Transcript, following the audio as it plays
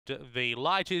The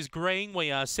light is green.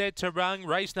 We are set to run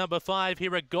race number 5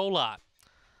 here at Gawler.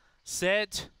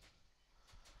 Set.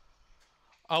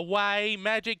 Away,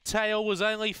 Magic Tail was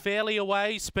only fairly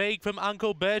away. Speed from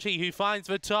Uncle Bertie, who finds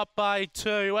the top by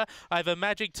 2. Over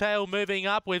Magic Tail moving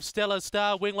up with Stellar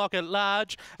Star, Winglock at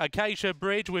large. Acacia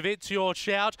Bridge with It's Your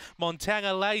Shout.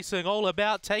 Montana Lacing all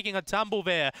about taking a tumble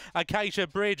there. Acacia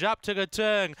Bridge up to the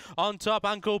turn. On top,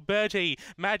 Uncle Bertie.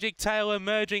 Magic Tail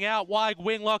emerging out wide.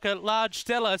 Winglock at large.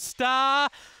 Stellar Star.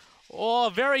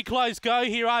 Oh, very close go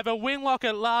here. Either Winglock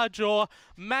at large or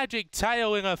Magic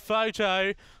Tail in a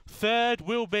photo. Third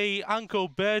will be Uncle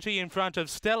Bertie in front of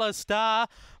Stellar Star,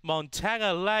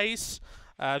 Montana Lace.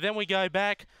 Then we go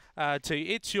back to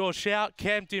It's Your Shout,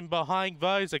 camped in behind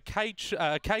those.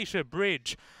 Acacia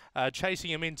Bridge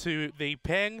chasing him into the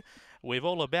pen with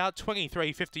all about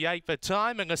 23.58 for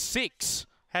time, and a 6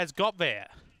 has got there.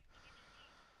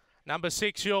 Number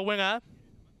 6, your winner.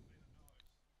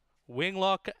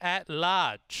 Winglock at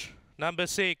large. Number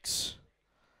 6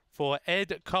 for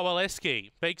Ed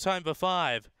Kowaleski. Beaks home for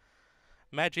 5.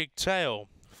 Magic Tail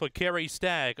for Kerry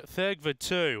Stagg. Third for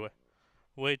 2,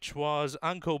 which was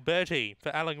Uncle Bertie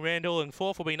for Alan Randall. And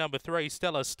 4th will be number 3,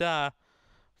 Stellar Star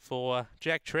for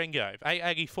Jack Trengove.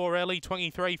 8.84 early,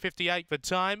 23.58 for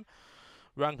time.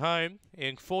 Rung home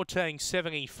in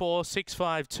 14.74,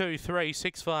 6.523,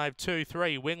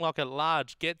 6.523. Winglock at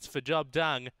large gets the job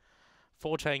done.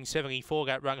 14.74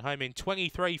 got rung home in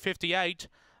 23.58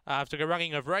 after the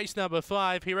running of race number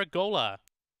 5 here at Gawler.